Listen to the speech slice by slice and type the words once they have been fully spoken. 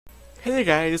Hey there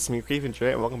guys, it's me, Creepin'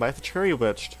 Jay, and welcome back to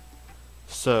Cherrywitched.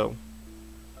 So,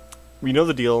 we know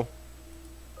the deal.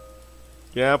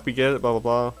 Yep, we get it, blah blah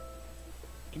blah.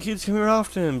 The kids come here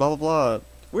often, blah blah blah.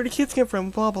 Where do kids come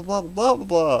from, blah blah blah blah blah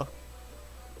blah.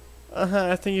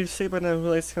 I think you've saved by now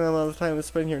who likes to come out all the time to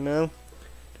spend here now.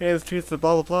 Hey, the truth,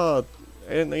 blah blah blah.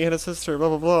 And they had a sister, blah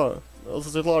blah blah. Little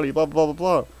sister Lottie, blah blah blah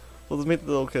blah. Well, let's meet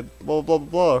the little kid, blah blah blah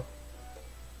blah.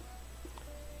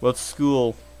 What's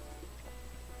school?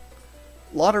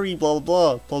 Lottery, blah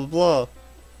blah blah blah blah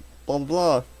blah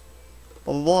blah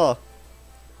blah blah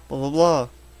blah blah blah.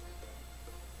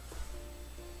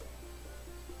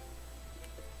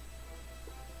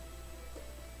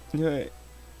 Alright.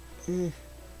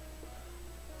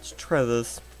 Let's try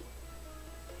this.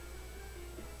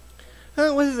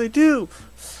 What did they do?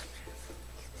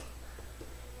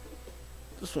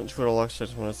 Just went to her election. I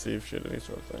just want to see if she had any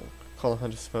sort of thing. Call a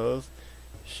hunter, suppose.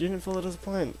 She didn't feel it as a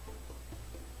point.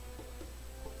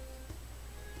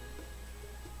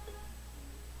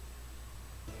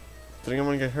 Did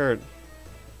anyone get hurt?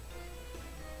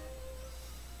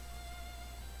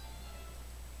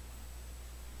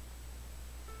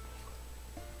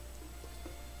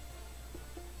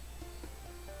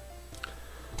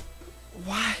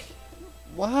 Why?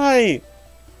 Why?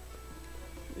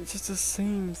 It's just the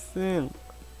same thing.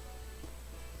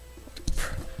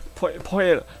 Point.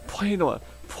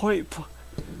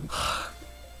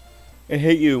 I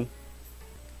hate you.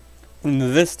 And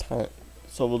this time.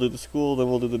 So we'll do the school, then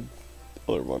we'll do the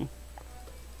other one.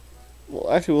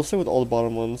 Well, actually, we'll stay with all the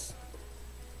bottom ones.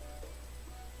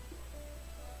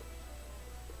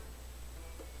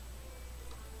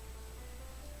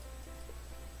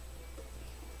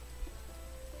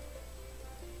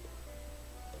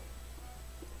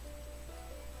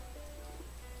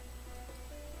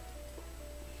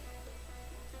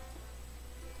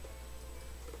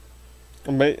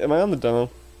 Am I on the demo?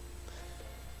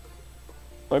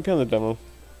 Might be on the demo.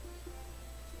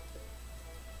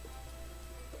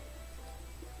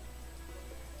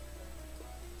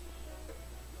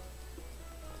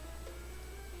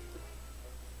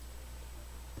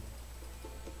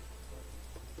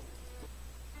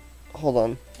 Hold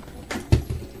on.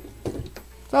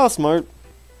 That was smart.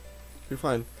 You're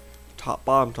fine. Top,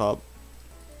 bottom, top.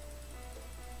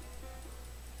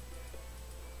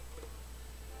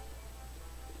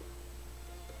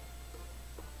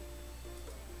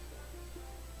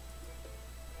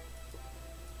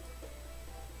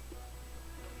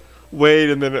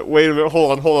 Wait a minute,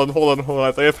 hold on.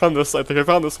 I think I found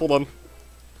this, hold on.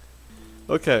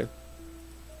 Okay.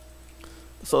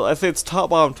 So I think it's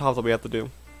top, bottom, top that we have to do.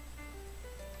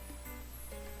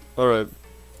 Alright.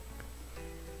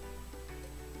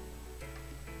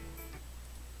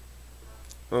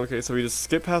 Okay, so we just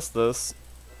skip past this.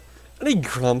 Any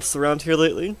grumps around here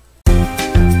lately?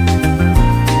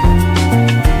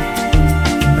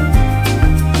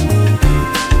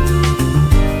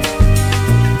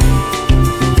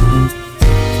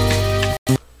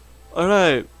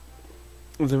 Alright.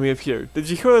 Then we have here. Did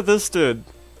you hear what this did?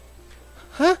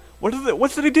 Huh? What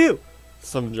did he do?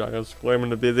 Some giants claiming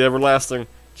to be the everlasting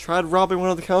tried robbing one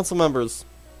of the council members.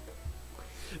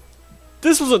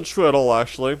 This wasn't true at all,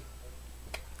 actually.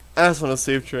 I just want to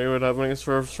see if Cherry would have any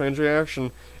sort of strange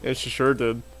reaction, and she sure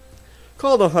did.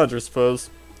 Called a hunter, suppose.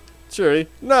 Cherry,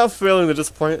 not failing to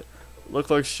disappoint,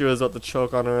 looked like she was about to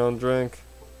choke on her own drink.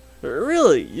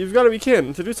 Really? You've got to be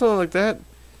kidding. To do something like that?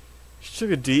 She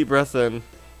took a deep breath in.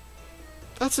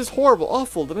 That's just horrible,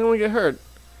 awful. Did anyone get hurt?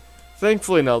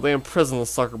 Thankfully, no. They imprisoned the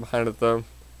sucker behind it, though.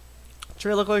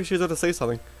 Cherry looked like she was about to say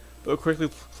something, but quickly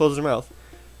closed her mouth.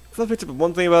 If I picked up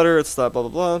one thing about her, it's that blah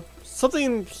blah blah.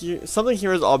 Something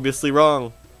here is obviously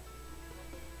wrong.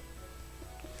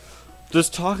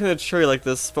 Just talking to Cherry like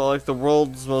this felt like the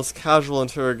world's most casual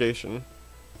interrogation.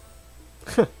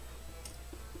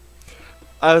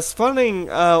 I was finding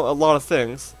out a lot of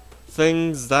things.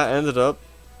 Things that added up,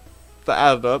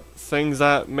 things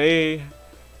that made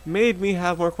me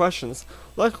have more questions.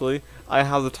 Luckily, I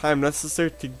have the time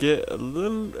necessary to get a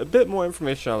bit more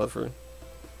information out of her.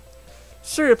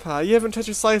 Sure, Pa, you haven't touched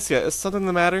your slice yet. Is something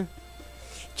the matter?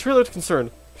 Cherry looked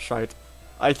concerned. Shite.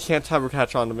 I can't have her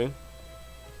catch on to me.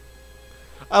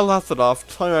 I laughed it off,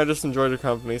 telling her I just enjoyed her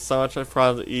company so much I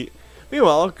forgot to eat.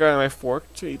 Meanwhile, grabbing my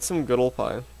fork to eat some good old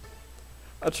pie.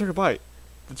 I took a bite,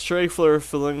 the cherry flavor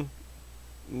filling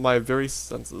my very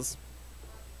senses.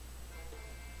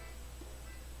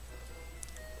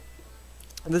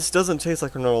 This doesn't taste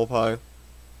like a normal pie.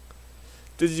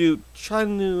 Did you try a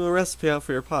new recipe out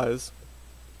for your pies?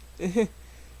 You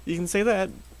can say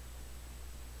that.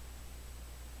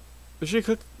 Did she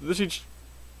kill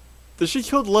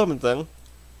the lemon thing?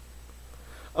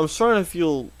 I'm starting to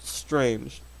feel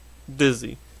strange,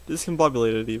 dizzy,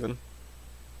 discombobulated even.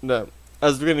 No, I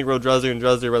was beginning to grow drowsier and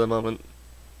drowsier by the moment.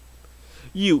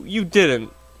 You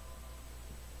didn't.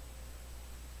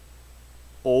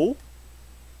 Oh?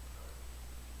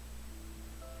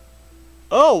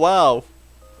 Oh, wow.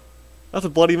 That's a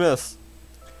bloody miss.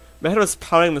 My head was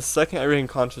pounding the second I regained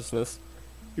consciousness.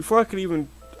 Before I could even...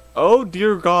 Oh,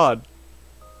 dear God.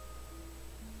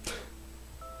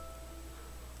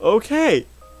 Okay.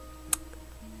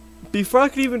 Before I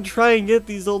could even try and get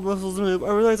these old muscles to move,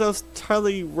 I realized I was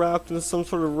tightly wrapped in some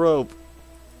sort of rope.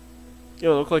 You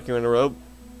don't look like you're in a rope.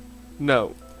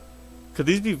 No. Could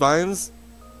these be vines?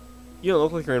 You don't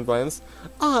look like you're in vines.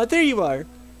 Ah, there you are.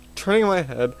 Turning my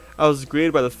head, I was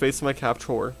greeted by the face of my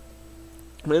captor.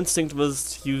 My instinct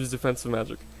was to use defensive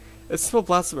magic. A simple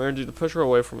blast of energy to push her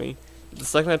away from me. The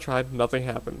second I tried, nothing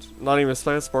happened. Not even a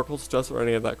speck of sparkles, dust, or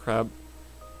any of that crap.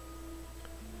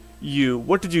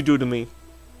 What did you do to me?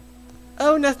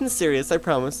 Oh, nothing serious, I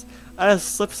promise. I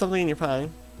just slipped something in your pie.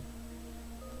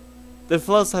 The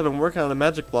fellows have been working on a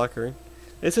magic blocker.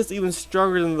 It's just even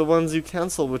stronger than the ones you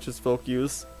cancel witches folk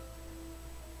use.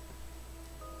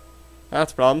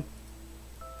 That's a problem.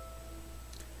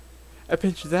 I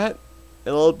pinched that,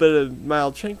 a little bit of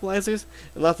mild tranquilizers,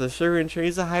 and lots of sugar and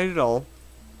cherries to hide it all.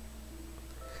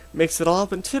 Mix it all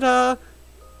up and ta-da!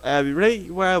 I'll be right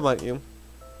where I want you.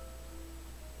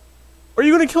 Are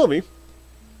you gonna kill me?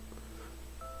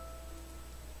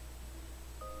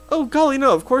 Oh golly,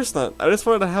 no, of course not. I just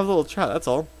wanted to have a little chat, that's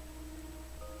all.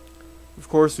 Of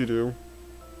course you do.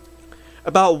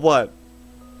 About what?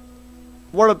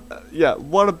 What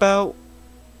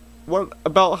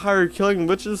about how you're killing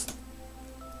witches?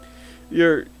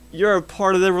 You're a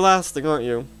part of the everlasting, aren't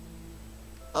you?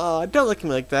 Aw, don't look at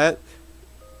me like that.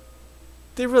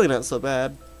 They're really not so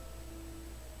bad.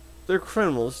 They're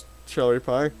criminals, Cherry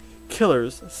Pie.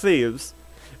 Killers, thieves.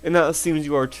 And now it seems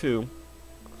you are too.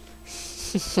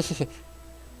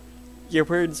 Your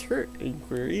words hurt,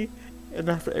 Inquiry. And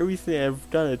after everything I've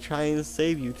done to try and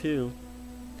save you too.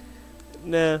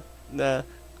 Nah,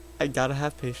 I gotta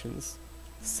have patience.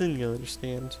 Soon you'll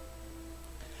understand.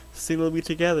 Soon we'll be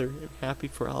together and happy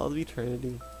for all of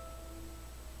eternity.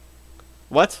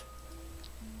 What?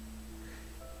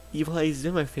 You've always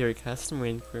been my favorite customer,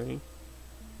 Inquiry.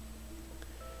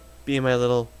 Being my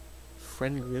little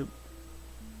friend group.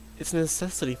 It's a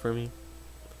necessity for me.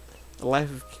 A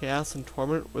life of chaos and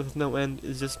torment with no end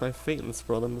is just my fate in this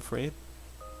world, I'm afraid.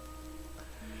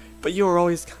 But you were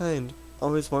always kind,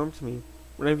 always warm to me.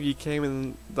 Whenever you came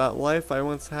in that life I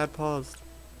once had paused.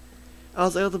 I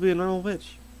was able to be a normal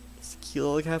witch. Just a cute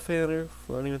little cafe owner,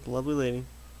 flirting with a lovely lady.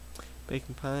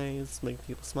 Baking pies, making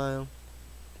people smile.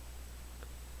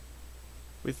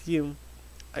 With you,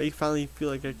 I finally feel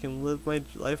like I can live my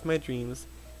life of my dreams.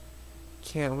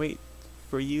 Can't wait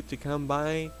for you to come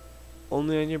by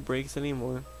only on your breaks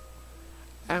anymore.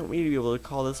 I want you to be able to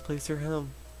call this place your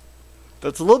home.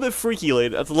 That's a little bit freaky,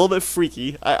 lady. That's a little bit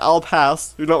freaky. I'll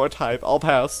pass. You're not my type. I'll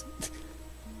pass.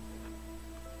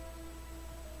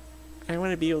 I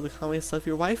want to be able to call myself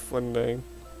your wife one day.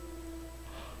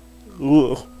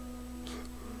 Ugh.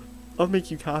 I'll make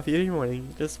you coffee every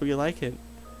morning, just where you like it.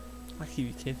 I'll keep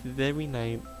you kisses every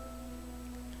night.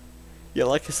 Yeah,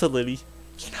 like I said, lady,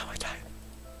 you're not my type.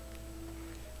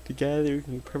 Together we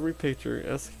can be a perfect picture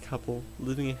as a couple,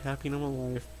 living a happy normal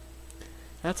life.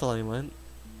 That's all I want.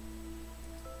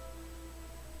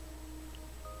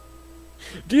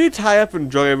 Do you tie up and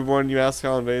drug everyone you ask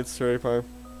out on dates, Cherry Pie?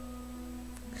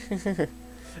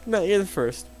 No, you're the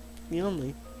first. The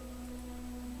only.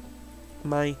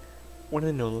 My one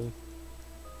and only.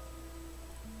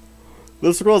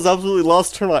 This girl has absolutely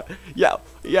lost her mind. Yeah,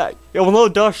 well no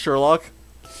duh, Sherlock.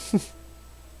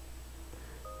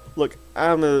 Look,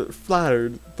 I'm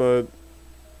flattered, but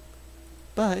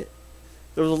there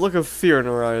was a look of fear in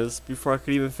her eyes before I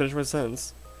could even finish my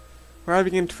sentence. Her eye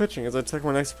began twitching as I took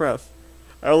my next breath.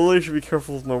 I really should be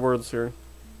careful with my words here.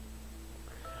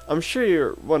 I'm sure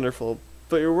you're wonderful,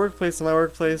 but your workplace and my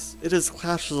workplace, it just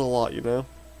clashes a lot, you know?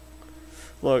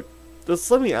 Look, just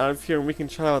let me out of here and we can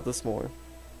chat about this more.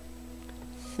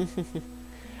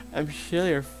 I'm sure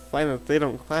you'll find that they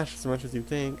don't clash as much as you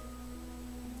think.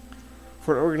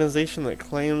 For an organization that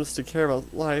claims to care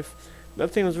about life,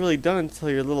 nothing was really done until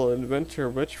your little inventor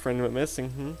witch friend went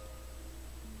missing,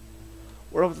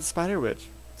 What about the spider witch?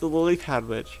 The lily pad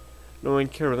witch? No one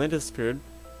cared when they disappeared.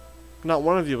 Not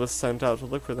one of you was sent out to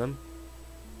look for them.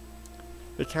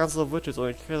 The Council of Witches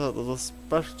only cares about the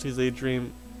specialties they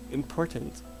deem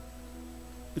important.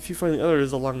 If you find the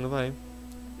others along the way,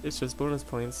 it's just bonus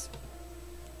points.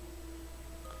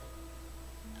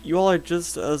 You all are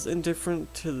just as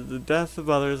indifferent to the death of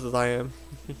others as I am.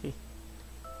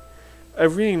 A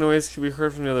ringing noise can be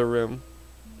heard from the other room.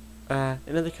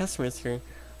 Another customer is here.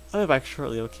 I'll be back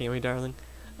shortly, okay, my darling?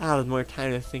 I'll have more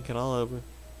time to think it all over.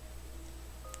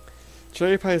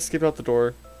 Cherry Pie escaped out the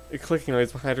door. A clicking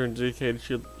noise behind her indicated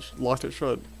she locked it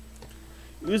shut.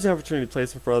 Using the opportunity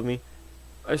placed in front of me,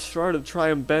 I started to try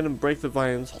and bend and break the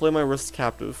vines, holding my wrists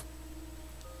captive.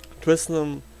 Twisting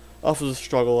them off was a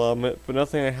struggle, I'll admit, but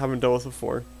nothing I haven't dealt with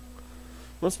before.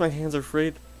 Once my hands are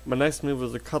freed, my next move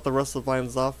was to cut the rest of the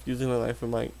vines off using the knife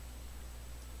and might.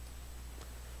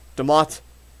 Demott!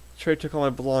 Cherry took all my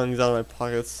belongings out of my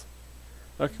pockets.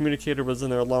 My communicator was in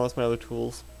there along with my other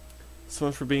tools. So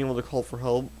much for being able to call for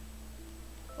help.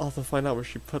 I'll have to find out where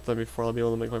she put them before I'll be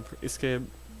able to make my escape.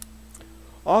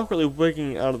 Awkwardly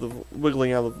wiggling out of the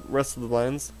rest of the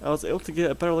vines, I was able to get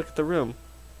a better look at the room.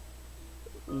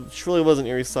 It surely wasn't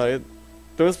eerie sight.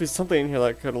 There must be something in here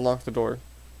that could unlock the door.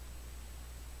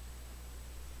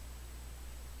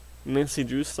 Nancy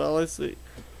Drew style, I see.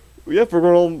 Yep,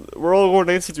 we're all going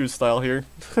Nancy Drew style here.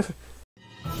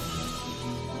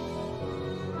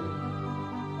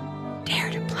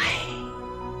 Dare to play.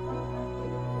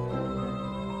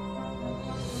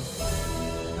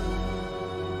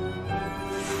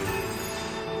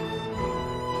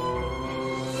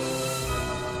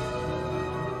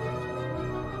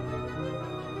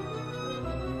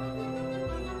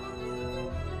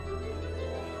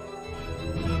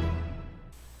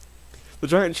 The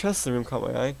giant chest in the room caught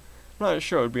my eye. I'm not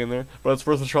sure it would be in there, but it's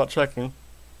worth a shot checking.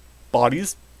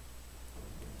 Bodies?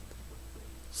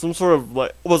 Some sort of,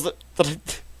 like, was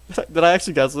it? Did I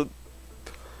actually guess it?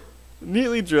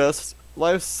 Neatly dressed,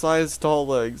 life-size doll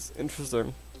legs.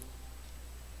 Interesting.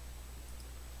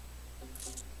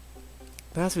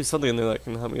 There has to be something in there that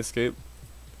can help me escape.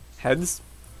 Heads?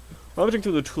 Rummaging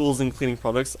through the tools and cleaning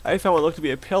products, I found what looked to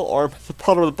be a pale arm at the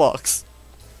bottom of the box.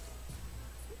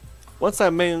 Once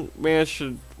I managed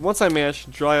to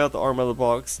dry out the arm out of the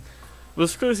box, it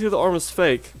was clear to see that the arm was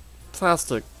fake.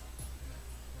 Plastic.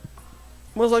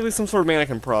 Most likely some sort of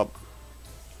mannequin prop.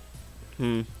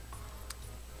 I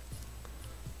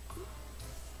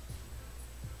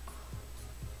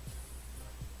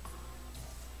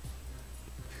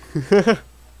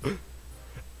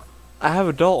have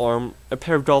a doll arm, a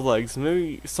pair of doll legs.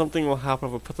 Maybe something will happen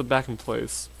if I put them back in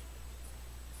place.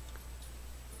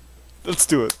 Let's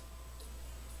do it.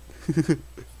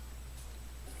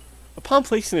 Upon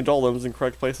placing the doll limbs in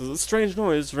correct places, a strange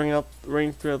noise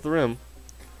rang throughout the room.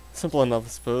 Simple enough, I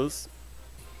suppose.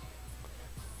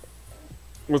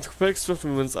 With quick, swift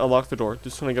movements, I locked the door.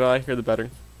 Just want to get out of here, the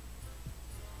better.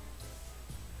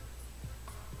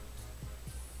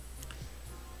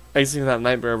 Exiting that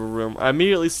nightmare of a room, I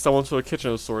immediately stumbled into a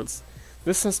kitchen of sorts.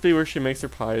 This must be where she makes her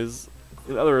pies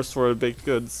and other assorted baked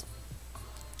goods.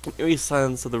 The eerie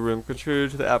silence of the room contributed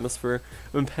to the atmosphere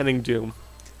of impending doom.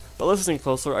 But listening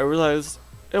closer, I realized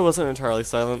it wasn't entirely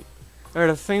silent. I heard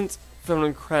a faint,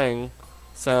 feminine crying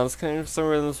sound coming from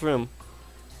somewhere in this room.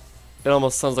 It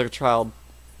almost sounds like a child.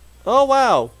 Oh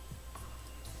wow!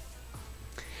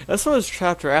 As someone is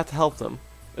trapped here, I have to help them.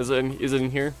 Is it in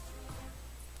here?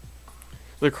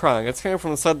 They're crying. It's coming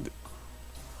from the side.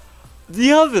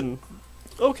 The oven!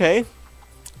 Okay.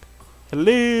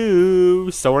 Hello?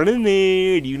 Someone in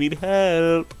there? Do you need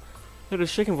help? I heard a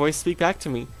shaken voice speak back to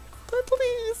me.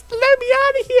 Please, let me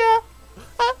out of here!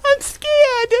 I'm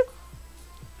scared!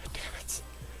 Damn it.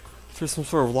 There's some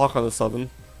sort of lock on this oven.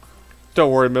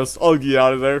 Don't worry, miss. I'll get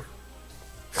out of there.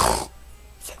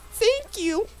 Thank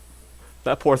you!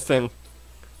 That poor thing.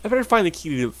 I better find the key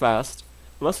to do it fast.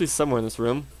 It must be somewhere in this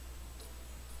room.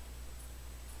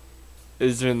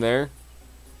 Is it in there?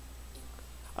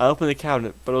 I opened the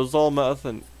cabinet, but it was all met with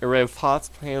an array of pots,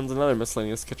 pans, and other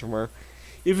miscellaneous kitchenware.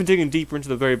 Even digging deeper into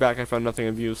the very back, I found nothing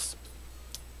of use.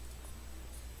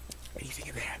 Anything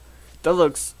in there? That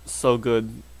looks so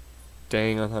good.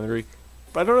 Dang, I'm hungry.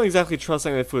 But I don't exactly trust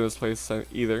any of the food in this place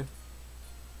either.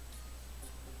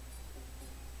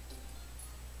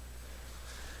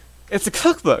 It's a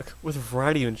cookbook with a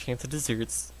variety of enchanted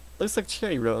desserts. Looks like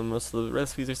Cherry wrote on most of the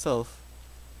recipes herself.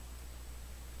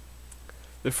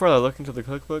 The further I looked into the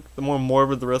cookbook, the more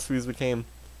morbid the recipes became.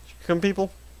 Come,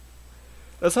 people?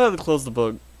 I decided to close the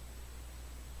book.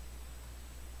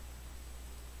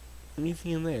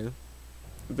 Anything in there?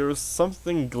 There was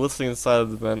something glistening inside of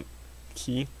the vent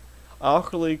key. I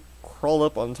awkwardly crawled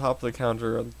up on top of the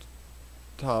counter on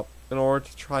top in order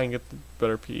to try and get the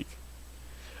better peek.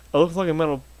 It looked like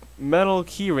a metal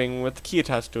key ring with the key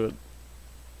attached to it.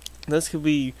 This could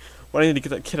be what I need to get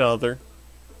that kid out of there,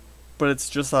 but it's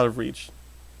just out of reach.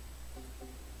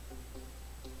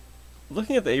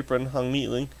 Looking at the apron hung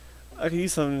neatly, I could see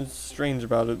something strange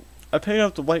about it. I picked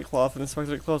up the white cloth and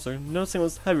inspected it closer, noticing it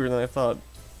was heavier than I thought.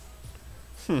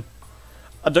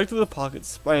 I dug through the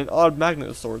pockets, finding an odd magnet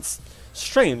of sorts.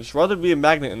 Strange, why would there be a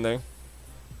magnet in there?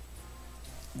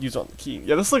 Use on the key.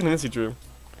 Yeah, this is like Nancy drew.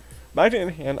 Magnet in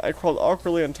hand, I crawled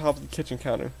awkwardly on top of the kitchen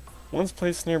counter. Once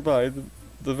placed nearby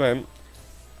the vent,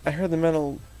 I heard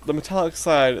the metallic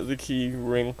side of the key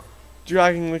ring,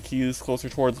 dragging the keys closer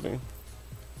towards me.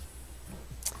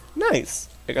 Nice!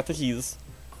 I got the keys.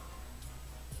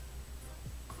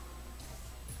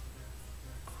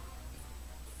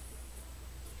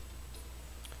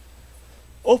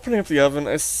 Opening up the oven,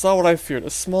 I saw what I feared, a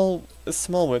small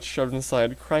witch shoved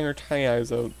inside, crying her tiny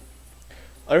eyes out.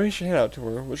 I reached a hand out to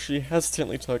her, which she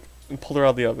hesitantly took, and pulled her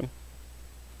out of the oven.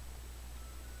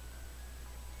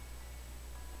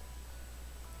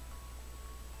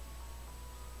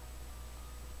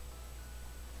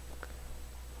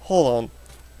 Hold on.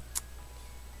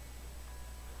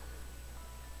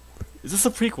 Is this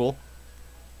a prequel?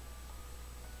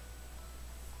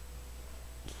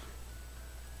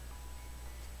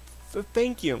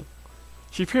 Thank you.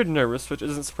 She appeared nervous, which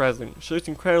isn't surprising. She looked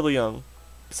incredibly young.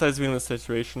 Besides being in this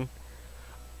situation,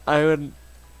 I would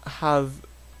have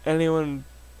anyone...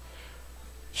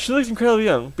 She looked incredibly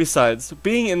young. Besides,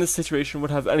 being in this situation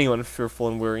would have anyone fearful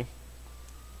and weary.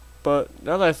 But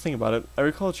now that I think about it, I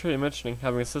recall Cherry mentioning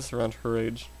having a sister around her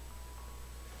age.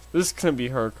 This couldn't be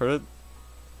her, could it?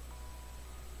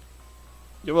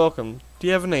 You're welcome. Do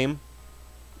you have a name?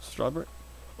 Strawberry?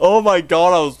 Oh my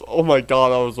god,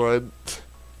 I was right.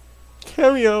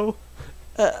 Cameo.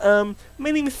 My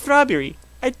name is Strawberry.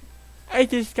 I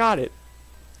just got it.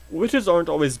 Witches aren't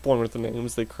always born with the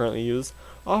names they currently use.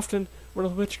 Often, when a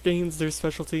witch gains their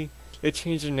specialty, they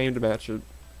change their name to match it.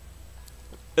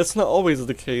 It's not always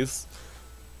the case.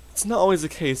 It's not always the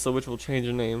case a witch will change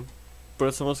her name, but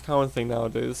it's the most common thing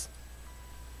nowadays.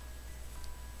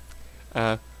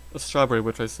 A strawberry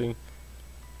witch, I see.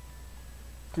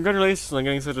 Congratulations on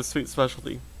getting such a sweet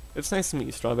specialty. It's nice to meet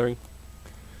you, Strawberry.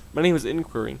 My name is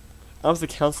Inquiry. I'm with the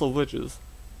Council of Witches.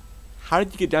 How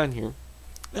did you get down here?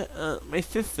 My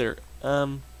sister,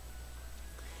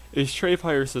 Is Cherry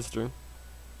Pie your sister?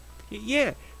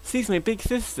 Yeah, she's my big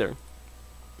sister.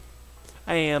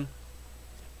 I'm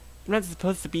not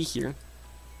supposed to be here.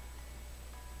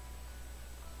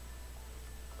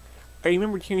 I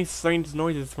remember hearing strange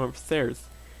noises from upstairs.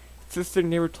 Sister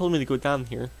never told me to go down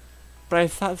here, but I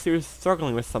thought she was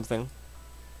struggling with something.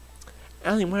 I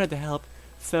only wanted to help,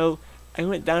 so I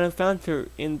went down and found her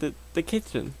in the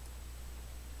kitchen.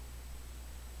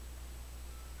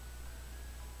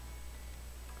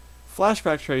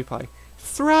 Flashback Cherry Pie.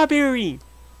 Strawberry!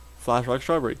 Flashback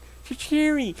Strawberry.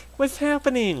 Cherry, what's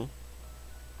happening?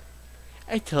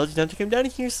 I told you not to come down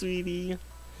here, sweetie.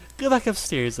 Go back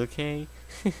upstairs, okay?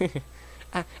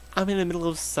 I'm in the middle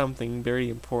of something very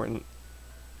important.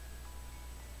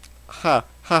 Ha,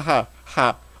 ha, ha,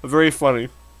 ha. Very funny.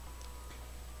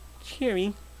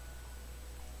 Cherry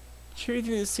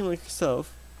didn't seem like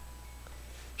herself.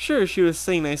 Sure, she was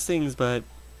saying nice things, but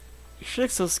she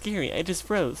looked so scary, I just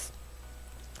froze.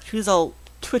 She was all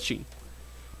twitchy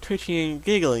and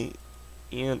giggly,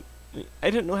 and I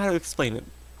didn't know how to explain it.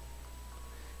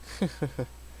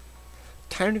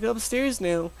 Time to go upstairs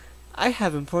now. I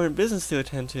have important business to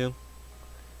attend to.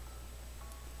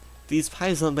 These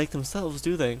pies don't bake themselves,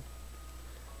 do they?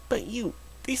 But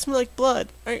they smell like blood.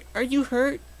 Are you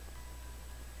hurt?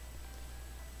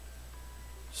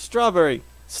 Strawberry,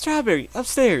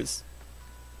 upstairs.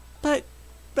 But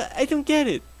I don't get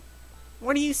it.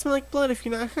 Why do you smell like blood if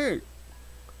you're not hurt?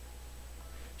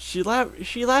 She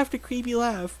laughed a creepy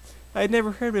laugh I had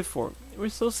never heard before. It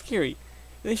was so scary.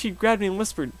 And then she grabbed me and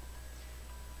whispered,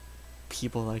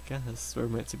 "People like us were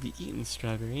meant to be eaten,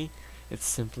 Strawberry. It's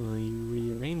simply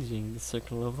rearranging the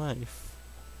circle of life."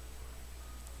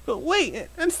 But wait,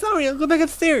 I'm sorry, I'll go back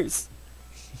upstairs.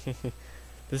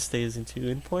 This day isn't too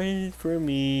important for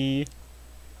me.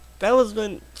 That was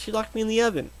when she locked me in the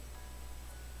oven.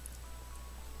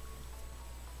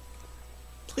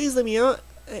 Please let me out.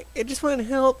 I just want to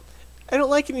help. I don't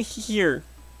like it in here.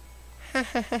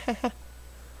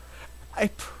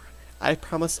 I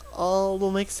promise all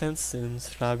will make sense soon,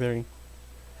 Strawberry.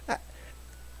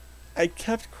 I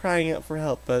kept crying out for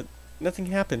help, but nothing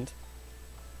happened.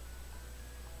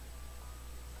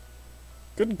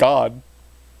 Good God.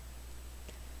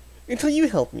 Until you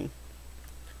helped me.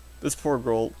 This poor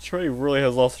girl, Cherry really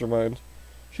has lost her mind.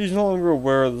 She's no longer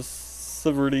aware of the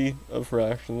severity of her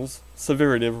actions.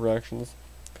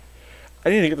 I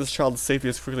need to get this child to safety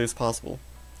as quickly as possible.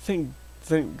 Thank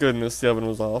goodness the oven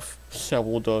was off. Yeah,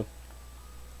 well done.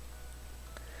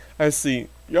 I see.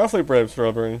 You're awfully brave,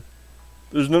 Strawberry.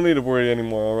 There's no need to worry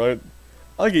anymore, alright?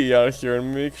 I'll get you out of here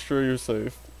and make sure you're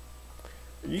safe.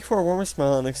 I for a warmer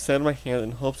smile and extend my hand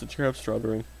in hopes to cheer up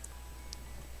Strawberry.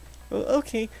 Oh,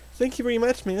 okay, thank you very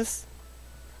much, miss.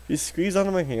 She squeezed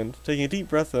onto my hand, taking a deep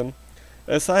breath in.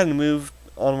 I decided to move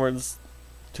onwards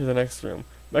to the next room.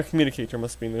 My communicator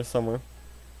must be in there somewhere.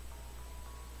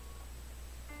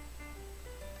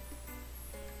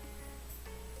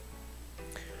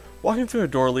 Walking through a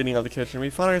door leading out of the kitchen,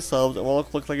 we found ourselves in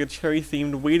what looked like a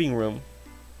cherry-themed waiting room.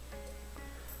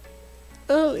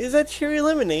 Oh, is that cherry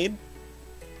lemonade?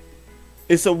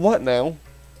 Is it what now?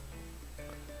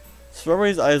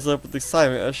 Strawberry's eyes lit up with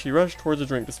excitement as she rushed towards the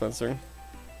drink dispenser.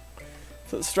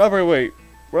 So, Strawberry, wait.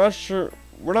 We're not sure.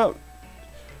 We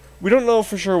don't know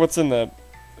for sure what's in that.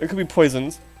 It could be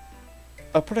poisons.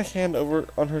 I put a hand over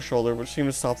on her shoulder, which seemed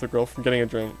to stop the girl from getting a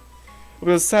drink. It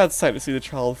was a sad sight to see the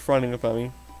child frowning up at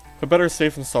me. But better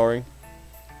safe than sorry.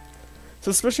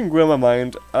 Suspicion grew in my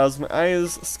mind as my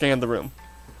eyes scanned the room.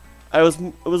 It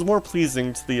was more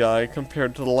pleasing to the eye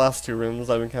compared to the last two rooms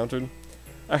I've encountered.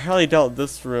 I highly doubt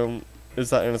this room is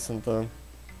that innocent, though.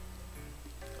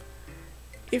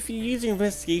 If you use your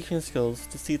investigation skills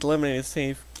to see the lemonade is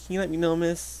safe, can you let me know,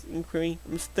 Miss Inquiry?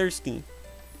 I'm thirsty.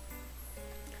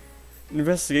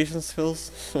 Investigation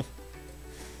skills?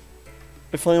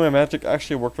 If only my magic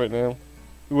actually worked right now.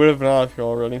 We would have been out of here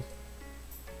already.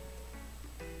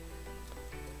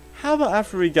 How about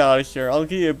after we get out of here, I'll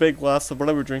give you a big glass of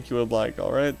whatever drink you would like,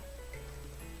 alright?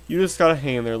 You just gotta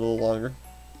hang in there a little longer.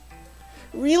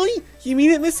 Really? You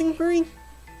mean it, Miss Inquiry?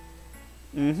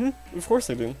 Mm-hmm, of course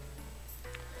I do.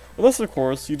 Unless of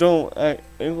course you don't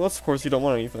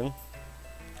want anything.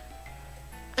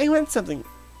 I want something.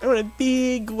 I want a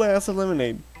big glass of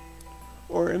lemonade.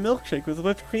 Or a milkshake with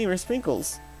whipped cream or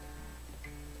sprinkles.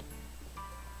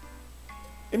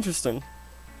 Interesting.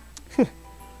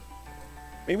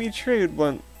 Maybe Cherry would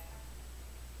want...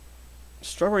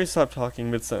 Strawberry stopped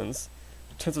talking mid-sentence.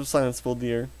 A tense of silence filled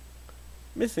the air.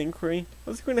 Miss Inquiry,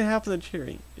 what's going to happen to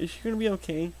Cherry? Is she going to be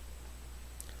okay?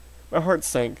 My heart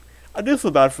sank. I do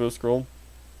feel bad for this girl.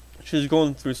 She's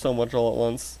going through so much all at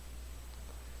once.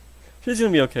 She's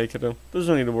going to be okay, kiddo. There's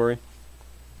no need to worry.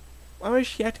 Why is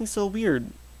she acting so weird?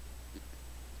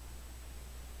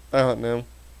 I don't know.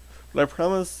 But I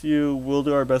promise you we'll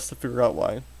do our best to figure out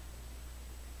why.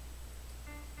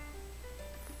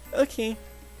 Okay.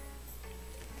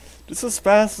 Just as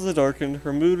fast as it darkened,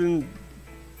 her mood and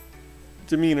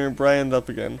demeanor brightened up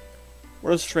again.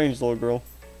 What a strange little girl.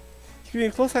 Keeping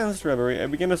a close eye on the Strawberry, I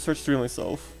began to search through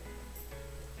myself.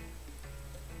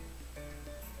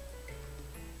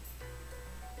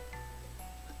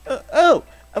 Oh!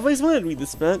 I've always wanted to read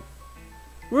this book.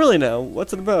 Really now,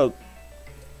 what's it about?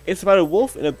 It's about a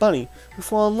wolf and a bunny who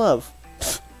fall in love.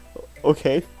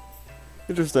 Okay.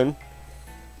 Interesting.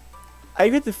 I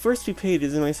read the first few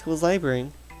pages in my school's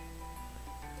library.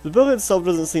 The book itself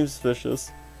doesn't seem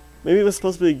suspicious. Maybe it was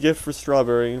supposed to be a gift for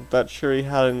Strawberry that Cherry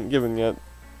hadn't given yet.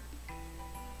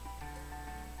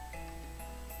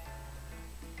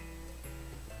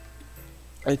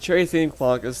 A cherry-themed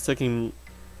clock is ticking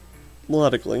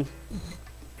melodically.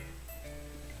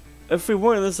 If we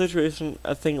weren't in this situation,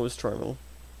 I think it was charming.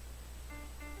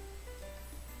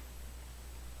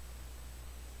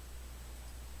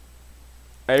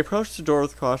 I approached the door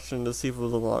with caution to see if it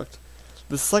was unlocked.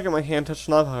 The second my hand touched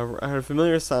the knob, however, I heard a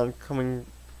familiar sound coming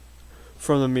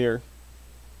from the mirror.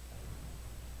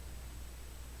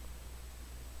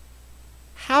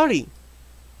 Howdy!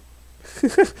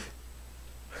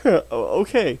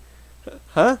 Okay.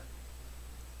 Huh?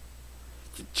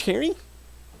 Cherry?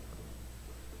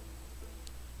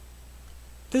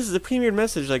 This is a premiered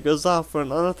message that goes off when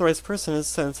an unauthorized person is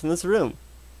sent in this room.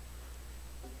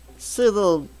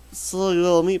 Silly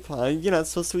little meat pie, you're not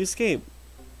supposed to escape.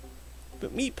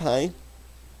 But meat pie?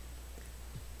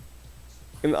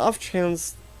 In the off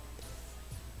chance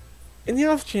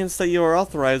that you are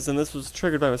authorized and this was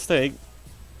triggered by mistake.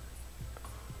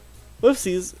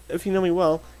 Whoopsies, if you know me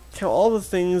well, count all the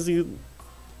things you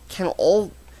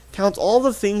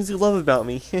love about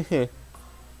me.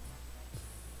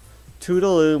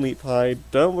 Toodaloo, meat pie.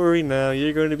 Don't worry now,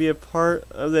 you're going to be a part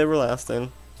of the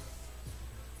everlasting.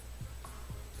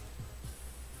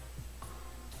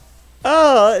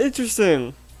 Ah,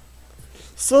 interesting.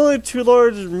 Slowly, two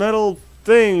large metal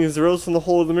things rose from the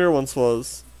hole the mirror once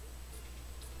was.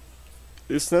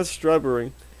 It's that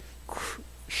Strawberry.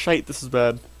 Shite, this is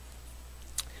bad.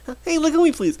 Hey, look at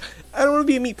me, please. I don't want to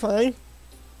be a meat pie.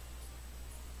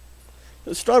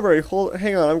 Strawberry,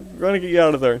 hang on, I'm gonna get you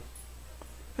out of there.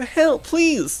 Help,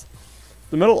 please!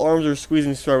 The metal arms are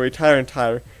squeezing Strawberry tighter and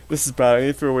tighter. This is bad, I need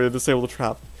to figure a way to disable the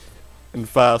trap. and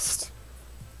fast.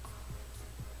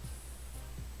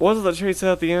 What did that cherry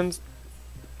say at the end?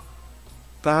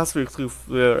 That has to be a clue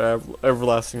for the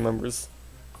everlasting members.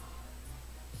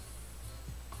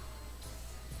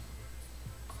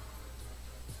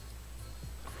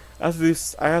 I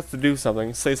have to do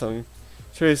something. Say something.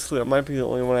 Cherry's clear. It might be the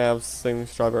only one I have saying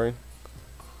strawberry.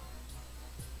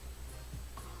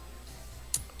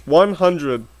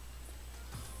 100.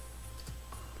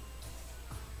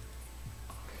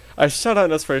 I shout out in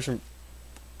desperation.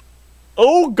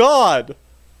 Oh God!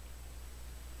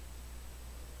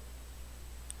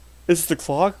 Is the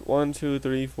clock? 1, 2,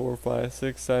 3, 4, 5,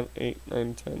 6, 7, 8,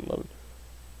 9, 10, 11.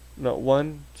 No,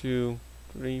 1, 2,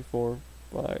 3, 4,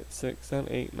 5, 6, 7,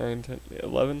 8, 9, 10,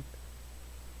 11.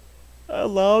 I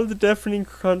allowed the deafening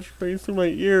crunch ring through my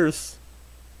ears.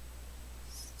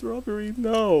 Strawberry,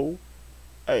 no.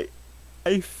 I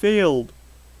failed.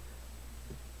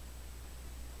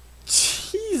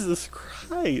 Jesus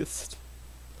Christ.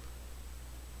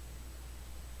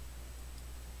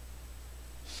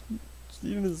 She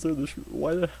didn't deserve this.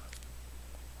 Why the...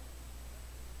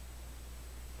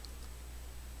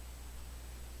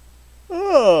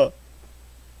 Ah!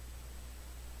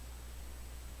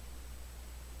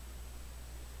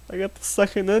 I got the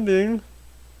second ending.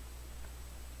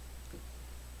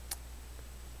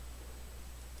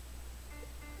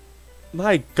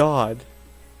 My God.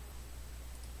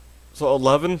 So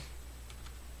 11?